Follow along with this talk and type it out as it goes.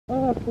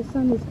Oh, the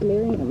sun is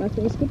glaring at my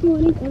face. Good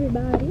morning,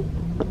 everybody.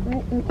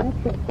 I am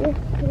at the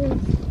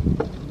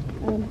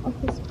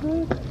office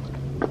park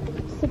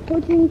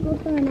supporting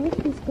Kofana.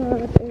 She's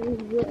got a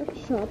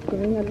workshop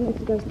going. I don't know if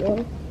you guys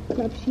know,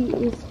 but she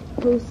is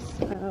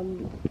hosts,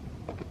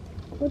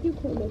 what do you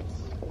call it?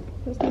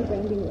 Personal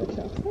branding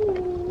workshops.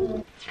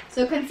 Hello.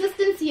 So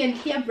consistency and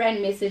clear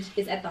brand message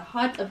is at the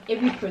heart of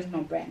every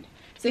personal brand.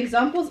 So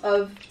examples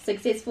of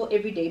successful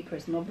everyday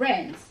personal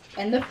brands.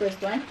 And the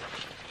first one,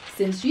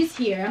 since she's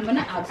here, I'm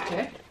gonna ask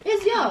her,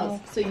 is Yolz.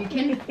 So you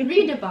can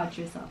read about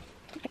yourself.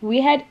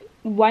 We had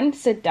one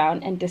sit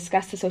down and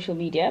discuss the social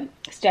media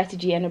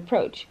strategy and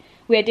approach.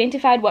 We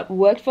identified what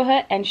worked for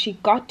her and she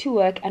got to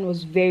work and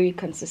was very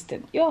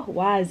consistent.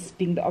 Was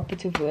being the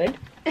operative word.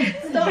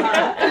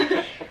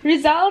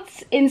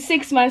 Results, in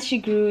 6 months she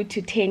grew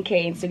to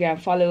 10k Instagram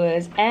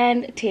followers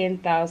and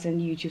 10,000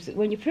 YouTube.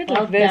 When you put it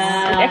like this, it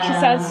actually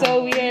sounds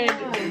so weird.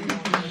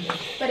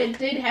 But it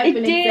did happen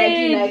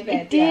exactly like that.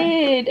 It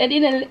did. And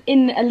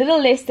in a little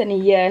less than a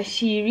year,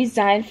 she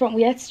resigned from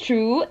That's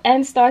True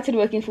and started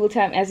working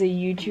full-time as a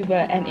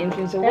YouTuber and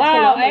influencer.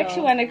 Wow, I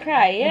actually want to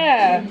cry.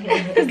 Yeah.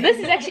 Because this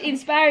is actually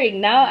inspiring.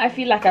 Now I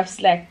feel like I've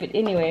slacked. But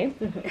anyway.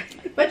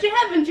 But you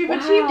haven't. You've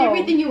achieved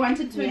everything you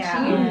wanted to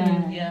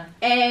achieve. Yeah.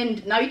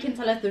 And now you can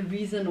tell us the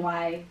reason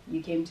why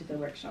you came to the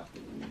workshop.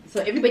 So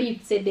everybody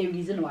said their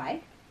reason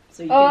why.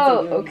 So you can say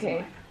your reason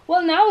why.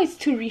 Well, now it's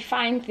to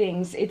refine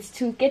things. It's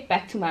to get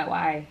back to my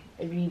why,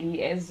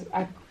 really, as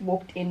I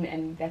walked in,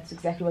 and that's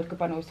exactly what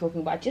Kopano was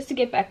talking about. Just to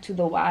get back to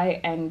the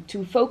why and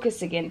to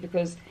focus again,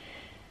 because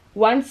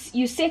once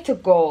you set a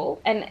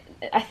goal, and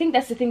I think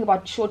that's the thing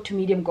about short to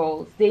medium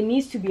goals, there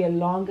needs to be a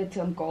longer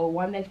term goal,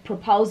 one that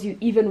propels you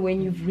even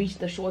when you've reached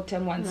the short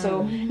term one.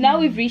 So now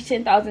we've reached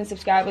 10,000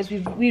 subscribers,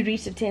 we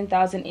reached the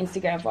 10,000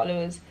 Instagram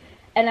followers,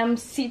 and I'm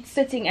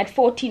sitting at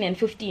 14 and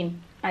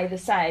 15 either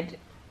side.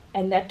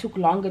 And that took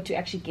longer to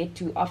actually get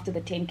to after the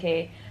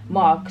 10k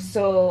mark.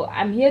 So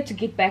I'm here to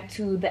get back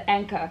to the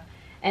anchor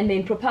and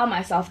then propel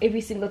myself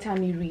every single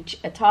time you reach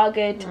a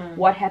target.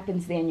 What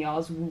happens then,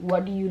 Yolz?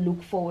 What do you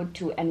look forward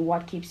to and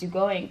what keeps you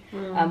going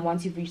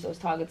once you've reached those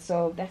targets?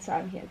 So that's why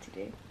I'm here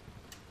today.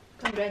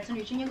 Congrats on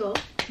reaching your goal.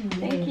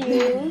 Thank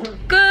you.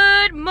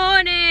 Good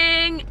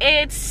morning.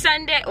 It's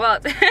Sunday. Well,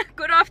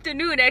 good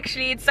afternoon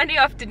actually. It's Sunday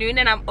afternoon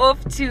and I'm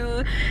off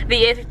to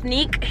the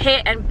Ethnic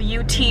Hair and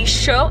Beauty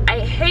show. I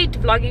hate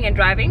vlogging and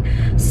driving,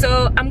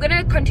 so I'm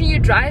gonna continue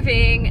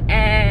driving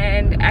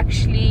and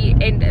actually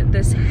end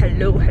this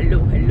hello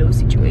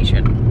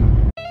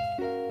situation.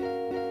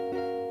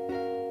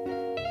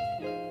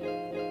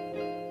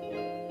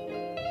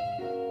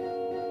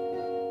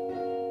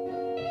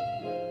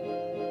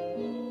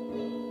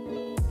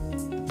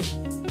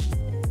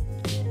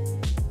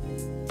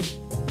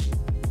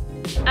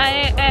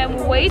 I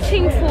am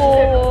waiting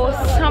for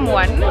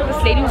someone,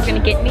 this lady who's gonna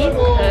get me,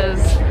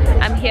 because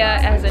I'm here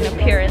as an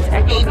appearance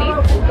actually.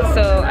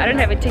 So I don't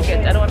have a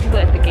ticket, I don't want people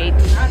at the gate.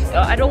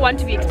 I don't want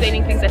to be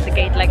explaining things at the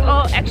gate like,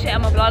 oh actually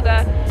I'm a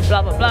vlogger,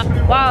 blah blah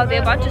blah. Wow,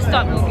 they're about to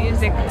start more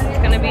music, it's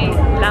gonna be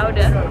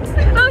louder.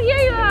 Oh, here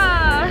you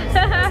are!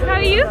 How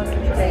are you?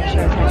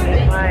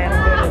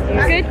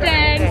 Good,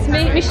 thanks.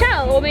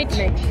 Michelle or Mitch?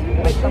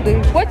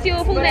 What's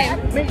your full name?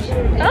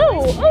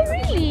 Oh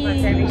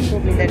really?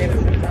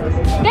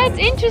 That's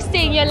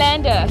interesting,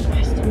 Yolanda.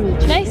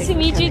 Nice to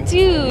meet you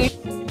too.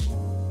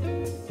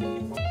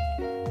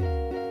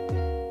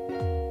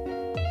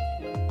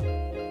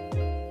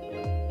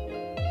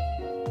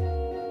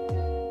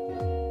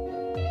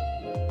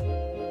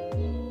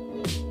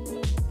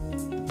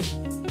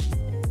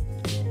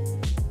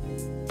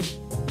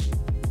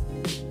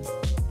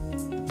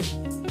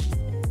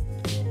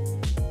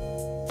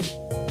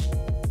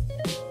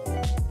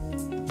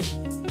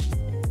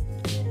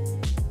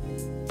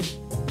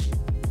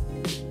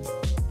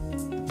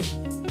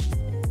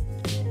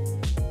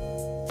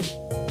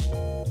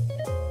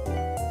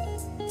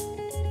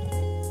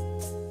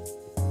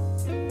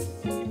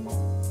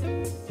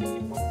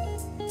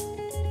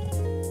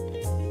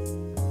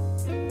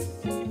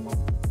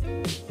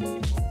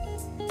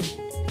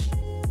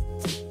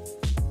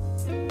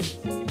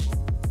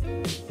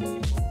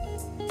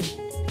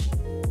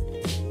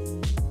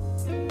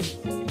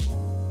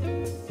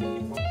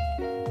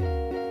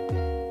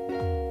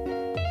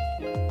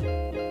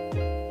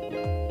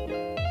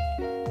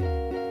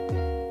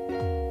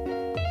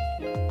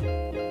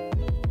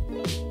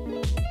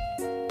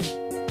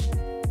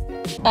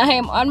 I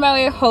am on my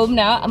way home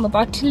now. I'm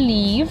about to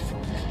leave,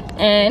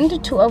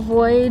 and to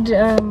avoid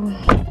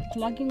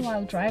vlogging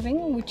while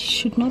driving, which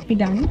should not be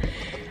done,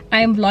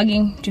 I am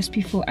vlogging just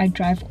before I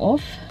drive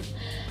off.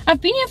 I've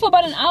been here for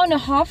about an hour and a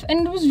half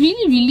and it was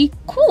really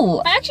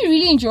cool. I actually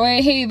really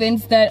enjoy hair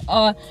events that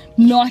are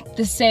not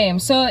the same.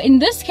 So in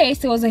this case,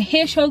 there was a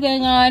hair show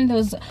going on. There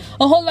was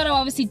a whole lot of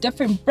obviously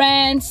different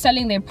brands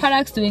selling their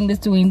products, doing this,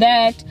 doing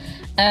that.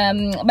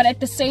 But at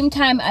the same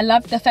time, I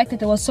loved the fact that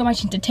there was so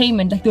much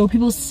entertainment. Like there were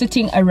people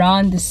sitting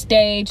around the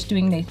stage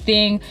doing their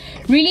thing.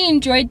 Really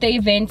enjoyed the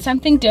event,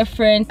 something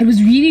different. It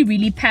was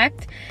really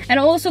packed, and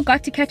I also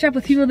got to catch up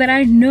with people that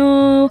I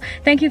know.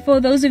 Thank you for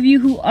those of you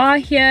who are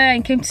here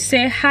and came to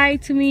say hi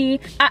to me.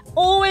 I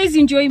always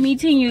enjoy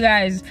meeting you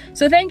guys,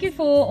 so thank you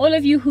for all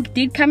of you who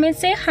did come and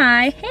say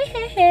hi.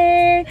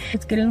 Hey.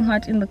 It's getting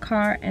hot in the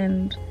car,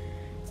 and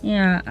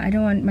yeah, I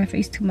don't want my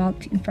face to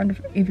melt in front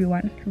of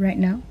everyone right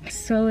now.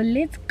 So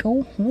let's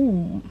go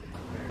home.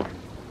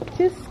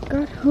 Just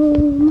got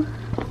home.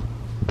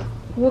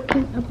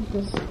 Walking up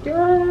the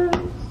stairs.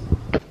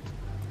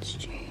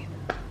 Stream.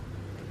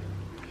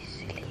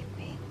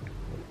 Sleeping.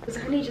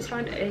 Zukani just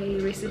found a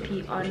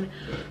recipe on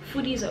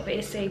Foodies of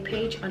SA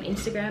page on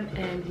Instagram,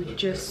 and we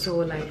just saw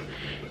like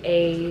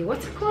a,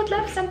 what's it called,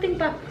 love? Something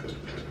bap.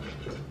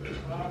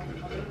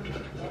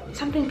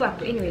 Something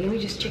bap. Anyway, let me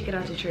just check it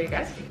out and show you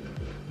guys.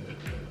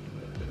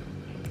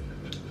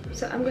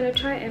 So I'm gonna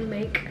try and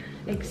make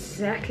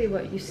exactly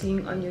what you're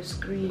seeing on your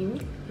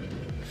screen.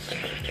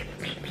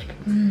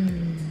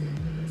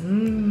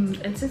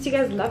 And since you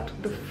guys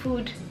loved the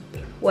food,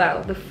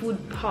 well, the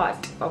food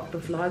part of the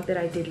vlog that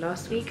I did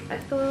last week, I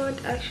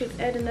thought I should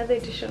add another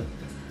edition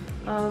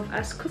of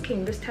us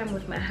cooking, this time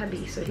with my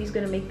hubby. So he's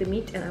gonna make the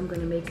meat and I'm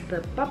gonna make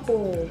the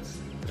bubbles.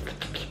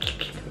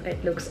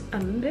 It looks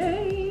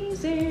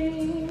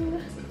amazing.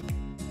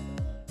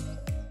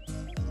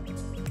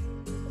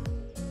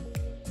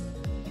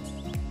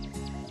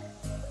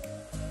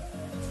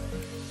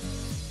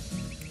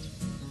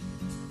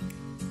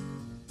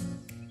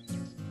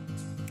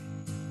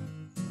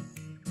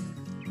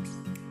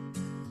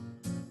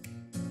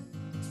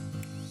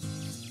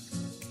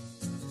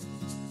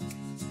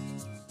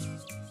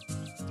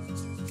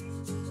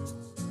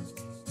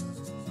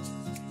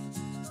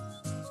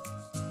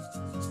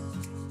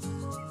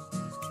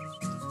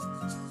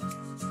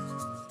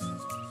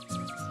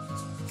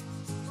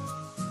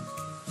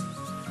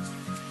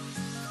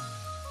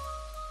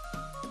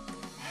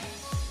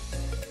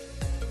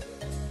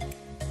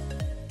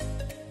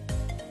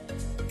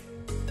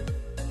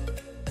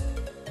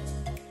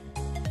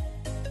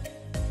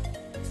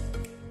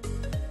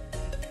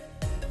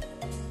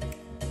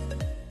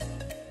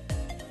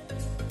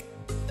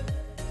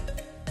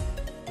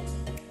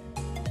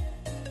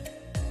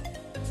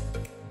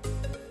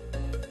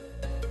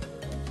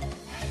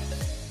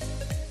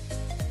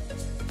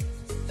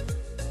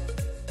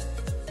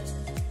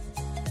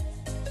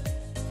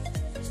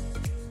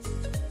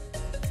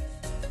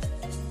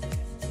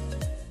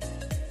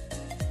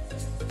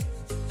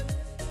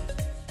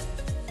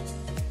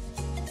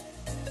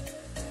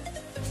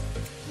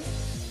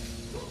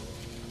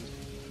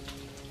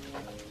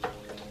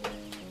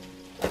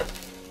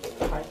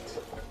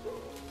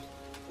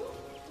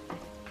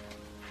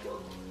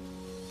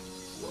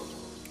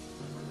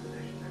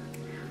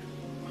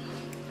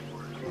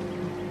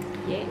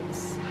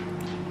 Yes.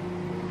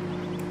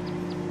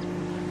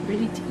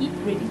 Ready to eat,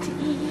 ready to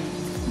eat.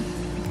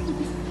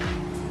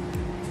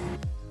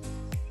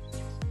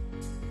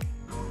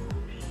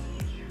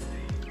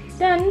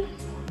 Done.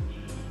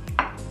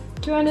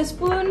 Do you want a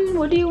spoon?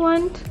 What do you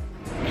want?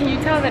 Can you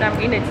tell that I'm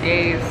in a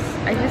daze?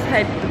 I just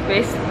had the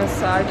best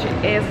massage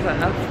ever,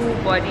 a full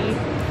body,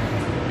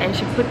 and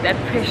she put that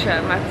pressure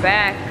on my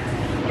back.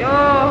 Yo,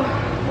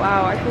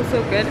 wow, I feel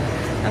so good.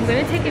 I'm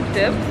gonna take a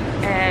dip,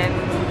 and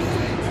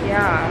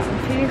yeah, I'm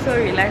feeling so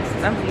relaxed.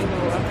 It's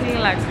unbelievable. I'm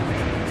feeling like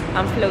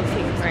I'm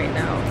floating right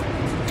now.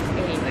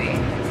 Anyway,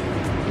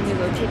 let me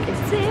go take a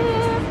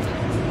dip.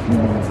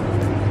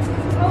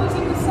 How was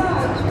your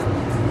massage?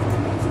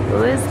 It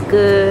was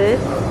good.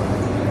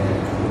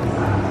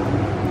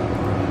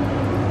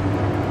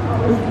 I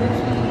was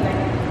literally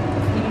like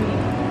sleeping.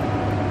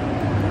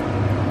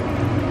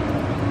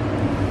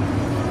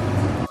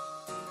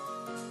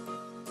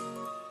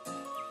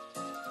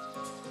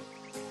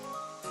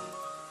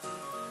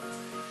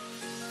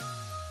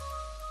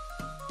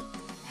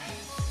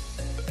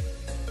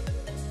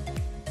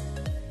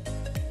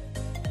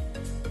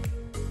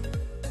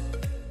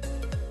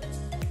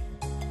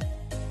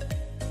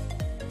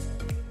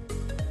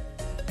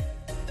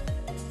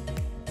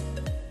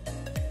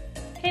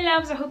 Hey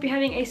loves, I hope you're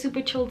having a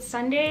super chilled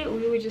Sunday.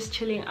 We were just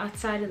chilling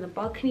outside in the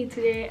balcony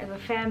today as a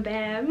fam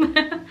bam.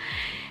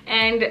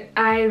 And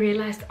I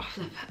realized,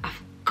 oh,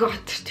 I've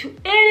got to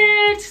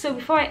edit. So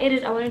before I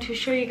edit, I wanted to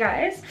show you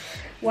guys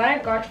what I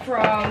got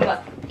from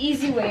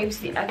Easy Waves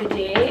the other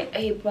day.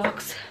 A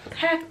box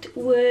packed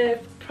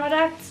with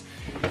products.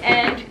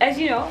 And as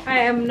you know, I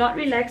am not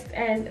relaxed,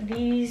 and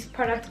these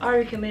products are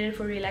recommended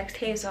for relaxed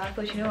hair. So I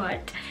thought, you know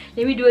what,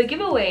 let me do a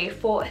giveaway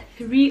for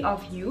 3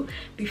 of you.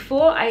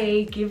 Before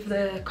I give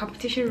the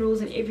competition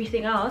rules and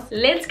everything else,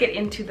 let's get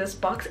into this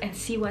box and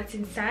see what's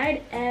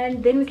inside,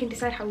 and then we can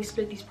decide how we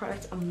split these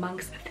products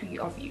amongst 3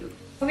 of you.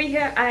 Over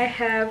here I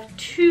have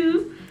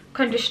 2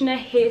 conditioner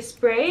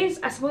hairsprays.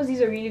 I suppose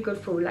these are really good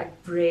for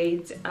like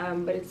braids,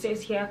 but it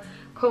says here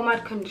Comb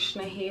Out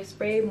Conditioner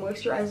Hairspray.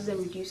 Moisturizes and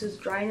reduces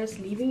dryness,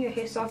 leaving your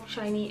hair soft,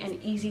 shiny,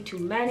 and easy to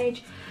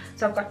manage.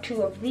 So I've got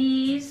 2 of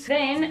these.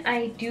 Then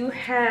I do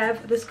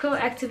have this curl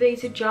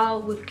activated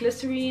gel with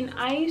glycerine.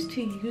 I used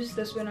to use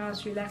this when I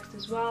was relaxed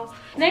as well.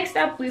 Next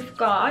up, we've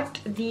got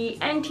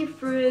the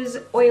anti-frizz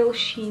oil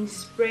sheen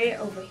spray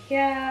over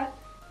here.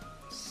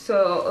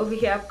 So over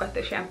here I've got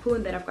the shampoo,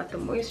 and then I've got the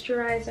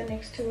moisturizer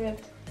next to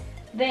it.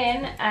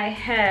 Then I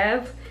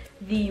have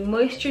the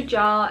moisture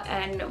gel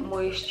and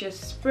moisture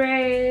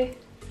spray.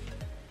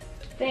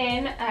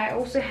 Then I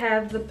also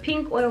have the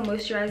pink oil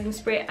moisturizing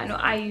spray. I know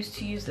I used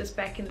to use this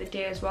back in the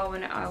day as well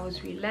when I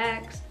was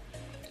relaxed.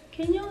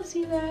 Can y'all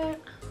see that?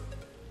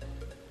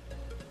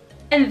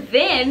 And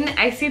then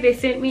I see they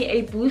sent me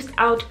a Boost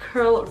Out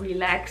Curl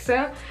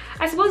Relaxer.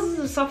 I suppose this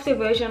is a softer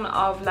version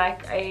of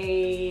like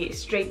a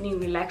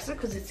straightening relaxer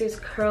because it says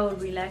Curl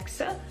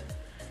Relaxer.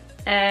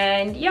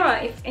 And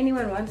yeah, if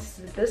anyone wants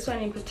this one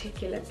in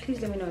particular,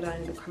 please let me know down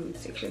in the comment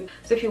section.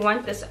 So if you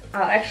want this,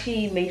 I'll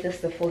actually make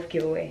this the 4th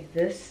giveaway.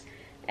 This,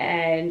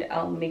 and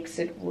I'll mix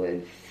it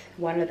with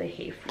one of the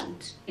hair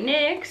foods.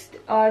 Next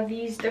are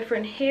these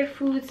different hair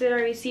foods that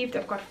I received.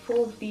 I've got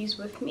 4 of these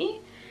with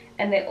me,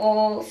 and they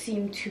all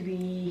seem to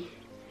be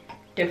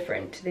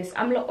different. There's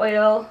amla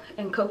oil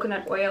and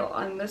coconut oil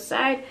on this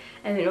side,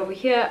 and then over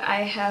here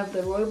I have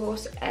the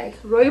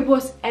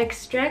rooibos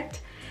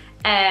extract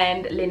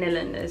and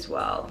lanolin as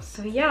well.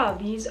 So yeah,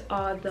 these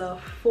are the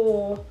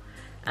 4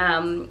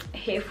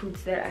 hair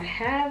foods that I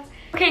have.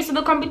 Okay, so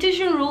the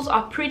competition rules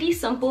are pretty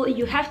simple.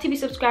 You have to be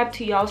subscribed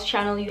to Yolz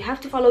channel, you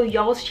have to follow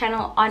Yolz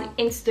channel on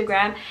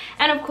Instagram,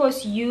 and of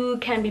course you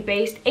can be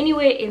based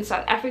anywhere in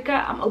South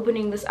Africa. I'm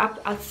opening this up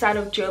outside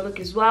of Joburg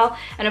as well,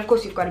 and of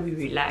course you've got to be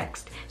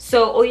relaxed.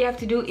 So all you have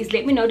to do is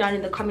let me know down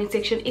in the comment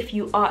section if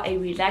you are a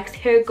relaxed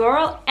hair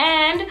girl,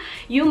 and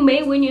you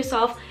may win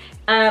yourself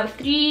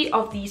 3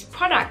 of these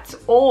products,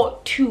 or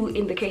 2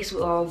 in the case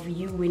of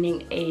you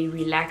winning a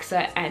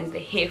relaxer and the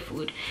hair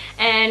food.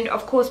 And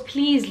of course,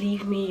 please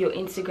leave me your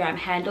Instagram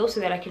handle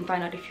so that I can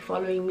find out if you're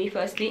following me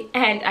firstly,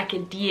 and I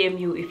can DM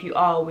you if you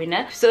are a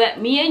winner, so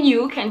that me and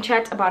you can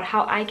chat about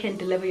how I can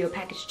deliver your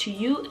package to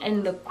you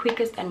in the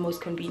quickest and most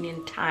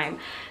convenient time.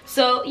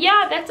 So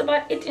yeah, that's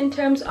about it in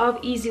terms of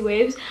Easy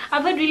Waves.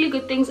 I've heard really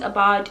good things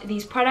about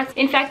these products.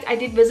 In fact, I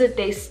did visit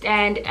their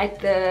stand at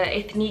the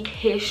Ethnic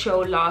Hair Show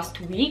last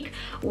week,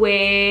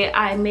 where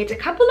I met a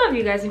couple of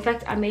you guys. In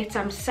fact, I met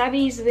some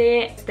subbies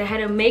there. They had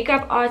a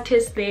makeup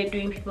artist there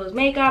doing people's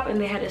makeup, and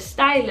they had a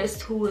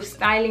stylist who was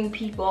styling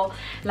people,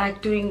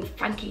 like doing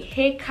funky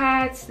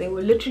haircuts. They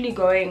were literally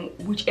going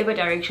whichever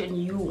direction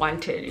you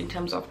wanted in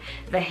terms of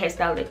the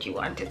hairstyle that you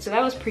wanted. So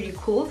that was pretty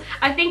cool.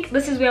 I think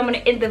this is where I'm going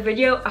to end the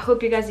video. I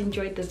hope you guys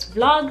enjoyed this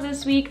vlog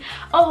this week.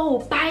 Oh,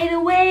 by the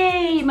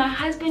way, my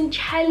husband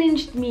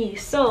challenged me.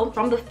 So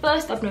from the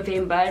 1st of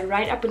November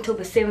right up until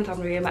the 7th of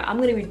November, I'm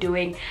going to be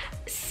doing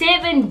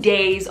 7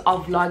 days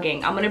of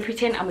vlogging. I'm gonna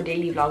pretend I'm a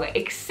daily vlogger,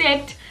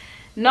 except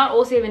not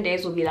all 7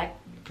 days will be like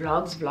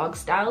vlog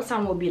style.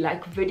 Some will be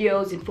like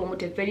videos,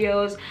 informative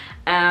videos,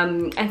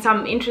 and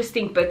some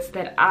interesting bits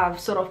that I've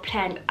sort of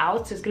planned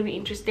out. So it's gonna be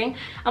interesting.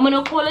 I'm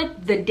gonna call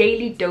it the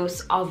daily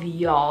dose of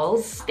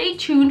Yolz. Stay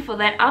tuned for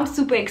that. I'm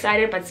super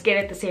excited but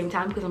scared at the same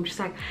time, because I'm just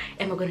like,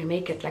 am I gonna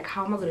make it? Like,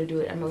 how am I gonna do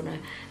it? Am I gonna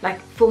like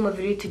film a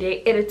video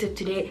today, edit it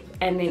today,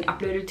 and then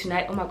upload it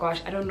tonight? Oh my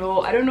gosh, I don't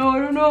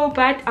know,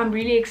 but I'm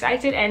really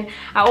excited. And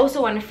I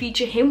also want to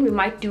feature him. We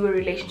might do a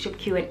relationship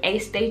Q&A.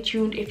 Stay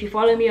tuned if you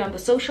follow me on the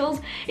socials.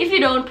 If you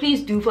don't,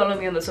 please do follow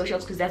me on the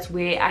socials, because that's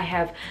where I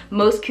have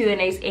most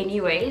Q&As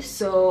anyway.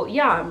 So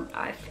yeah,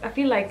 I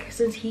feel like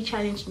since he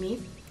challenged me,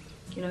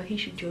 you know, he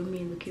should join me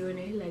in the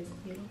Q&A, like,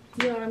 you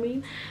know what I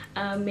mean?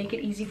 Make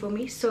it easy for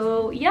me.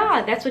 So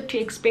yeah, that's what to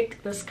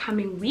expect this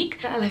coming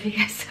week. I love you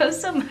guys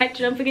so much.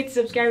 Don't forget to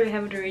subscribe if you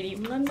haven't already.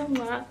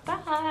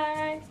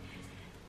 Bye.